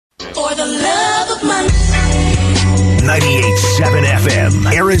For the love of money. 98.7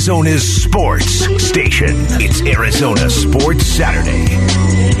 FM, Arizona's sports station. It's Arizona Sports Saturday.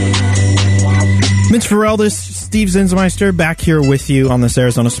 Mitch Ferreldis, Steve Zinsmeister, back here with you on this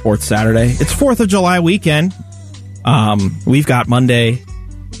Arizona Sports Saturday. It's 4th of July weekend. We've got Monday,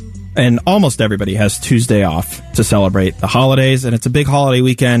 and almost everybody has Tuesday off to celebrate the holidays, and it's a big holiday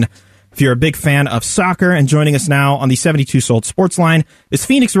weekend. If you're a big fan of soccer, and joining us now on the 72 Sold Sports Line is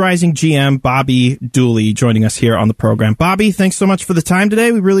Phoenix Rising GM Bobby Dooley, joining us here on the program. Bobby, thanks so much for the time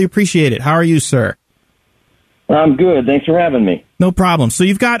today. We really appreciate it. How are you, sir? I'm good. Thanks for having me. No problem. So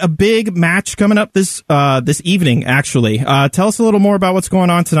you've got a big match coming up this evening, actually. Tell us a little more about what's going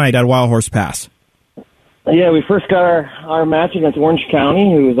on tonight at Wild Horse Pass. Yeah, we first got our match against Orange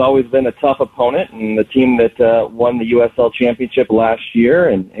County, who has always been a tough opponent, and the team that won the USL Championship last year.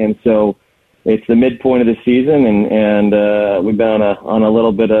 And so it's the midpoint of the season, and we've been on a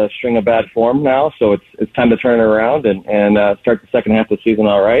little bit of string of bad form now, so it's time to turn it around and start the second half of the season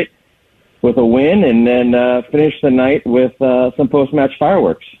all right with a win, and then finish the night with some post-match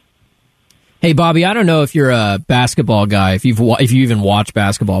fireworks. Hey, Bobby, I don't know if you're a basketball guy, if you even watch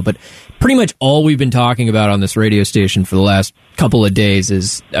basketball, but pretty much all we've been talking about on this radio station for the last couple of days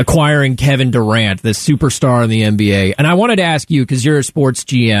is acquiring Kevin Durant, the superstar in the NBA. And I wanted to ask you, because you're a sports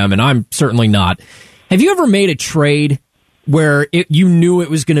GM, and I'm certainly not, have you ever made a trade where you knew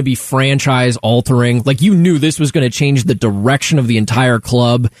it was going to be franchise-altering? Like, you knew this was going to change the direction of the entire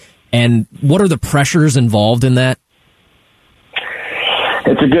club, and what are the pressures involved in that?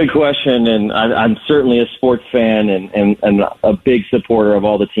 It's a good question, and I'm certainly a sports fan and a big supporter of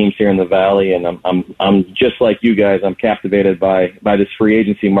all the teams here in the Valley. And I'm just like you guys. I'm captivated by this free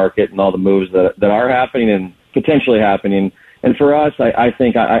agency market and all the moves that are happening and potentially happening. And for us, I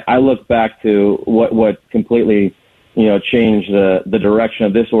think I look back to what completely changed the direction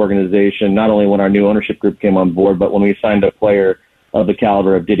of this organization. Not only when our new ownership group came on board, but when we signed a player of the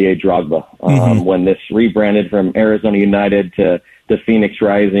caliber of Didier Drogba. When this rebranded from Arizona United to Phoenix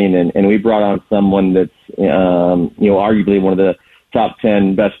Rising, and we brought on someone that's arguably one of the top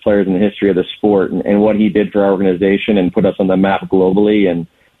 10 best players in the history of the sport, and what he did for our organization and put us on the map globally, and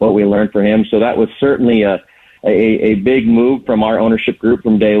what we learned from him. So that was certainly a big move from our ownership group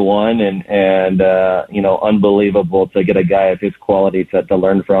from day one, and unbelievable to get a guy of his quality to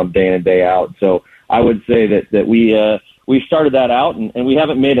learn from day in and day out. So I would say that we started that out, and we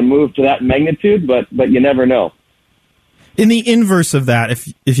haven't made a move to that magnitude, but you never know. In the inverse of that,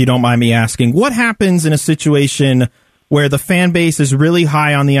 if you don't mind me asking, what happens in a situation where the fan base is really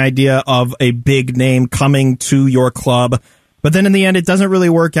high on the idea of a big name coming to your club, but then in the end it doesn't really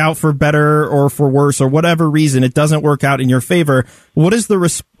work out for better or for worse or whatever reason, it doesn't work out in your favor? What is the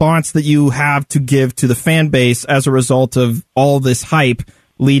response that you have to give to the fan base as a result of all this hype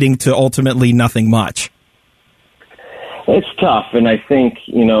leading to ultimately nothing much? It's tough, and I think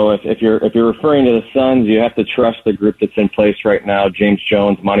if you're referring to the Suns, you have to trust the group that's in place right now. James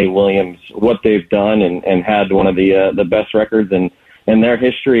Jones, Monty Williams, what they've done, and had one of the best records in their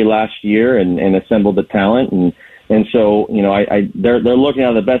history last year, and assembled the talent, and so they're looking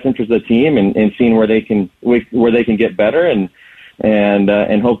at the best interest of the team and seeing where they can get better, and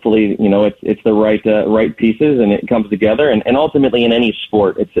hopefully it's the right pieces, and it comes together, and ultimately in any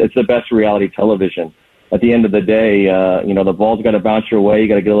sport it's the best reality television. At the end of the day, the ball's got to bounce your way. You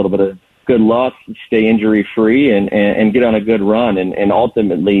got to get a little bit of good luck, stay injury free, and get on a good run, and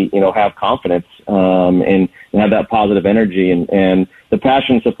ultimately, have confidence, and have that positive energy, and the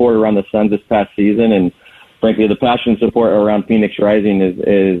passion and support around the Suns this past season, and frankly, the passion and support around Phoenix Rising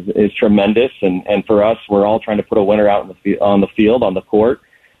is tremendous. And for us, we're all trying to put a winner out on the field, on the court,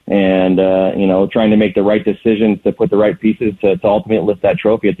 and trying to make the right decisions to put the right pieces to ultimately lift that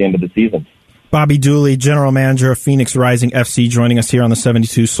trophy at the end of the season. Bobby Dooley, general manager of Phoenix Rising FC, joining us here on the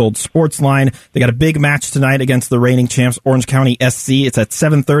 72 Sold Sports Line. They got a big match tonight against the reigning champs, Orange County SC. It's at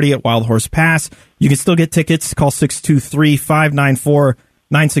 7:30 at Wild Horse Pass. You can still get tickets. Call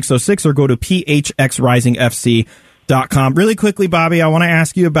 623-594-9606 or go to phxrisingfc.com. Really quickly, Bobby, I want to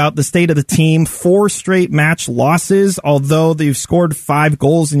ask you about the state of the team. 4 straight match losses, although they've scored 5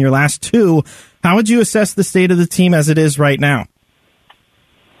 goals in your last 2. How would you assess the state of the team as it is right now?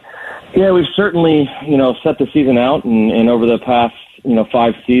 Yeah, we've certainly, set the season out, and over the past,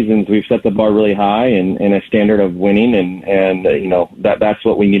 5 seasons, we've set the bar really high and a standard of winning, and that's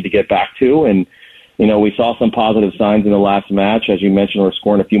what we need to get back to. And, we saw some positive signs in the last match. As you mentioned, we're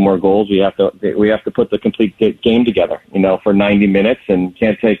scoring a few more goals. We have to put the complete game together, for 90 minutes, and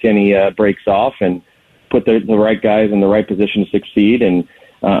can't take any breaks off, and put the right guys in the right position to succeed. And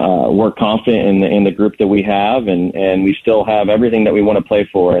we're confident in the group that we have, and we still have everything that we want to play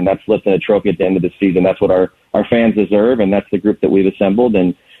for, and that's lifting a trophy at the end of the season. That's what our fans deserve, and that's the group that we've assembled,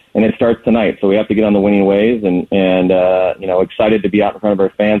 and it starts tonight. So we have to get on the winning ways, and excited to be out in front of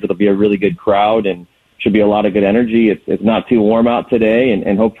our fans. It'll be a really good crowd, and should be a lot of good energy. It's not too warm out today,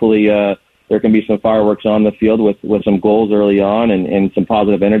 and hopefully there can be some fireworks on the field with some goals early on, and some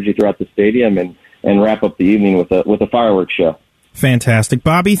positive energy throughout the stadium, and wrap up the evening with a fireworks show. Fantastic.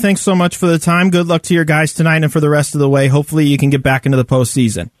 Bobby, thanks so much for the time. Good luck to your guys tonight and for the rest of the way. Hopefully you can get back into the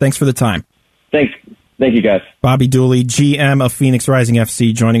postseason. Thanks for the time. Thanks. Thank you, guys. Bobby Dooley, GM of Phoenix Rising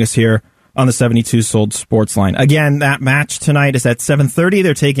FC, joining us here on the 72 Sold Sports Line. Again, that match tonight is at 7:30.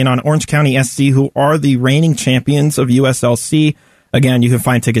 They're taking on Orange County SC, who are the reigning champions of USLC. Again, you can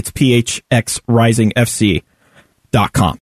find tickets phxrisingfc.com.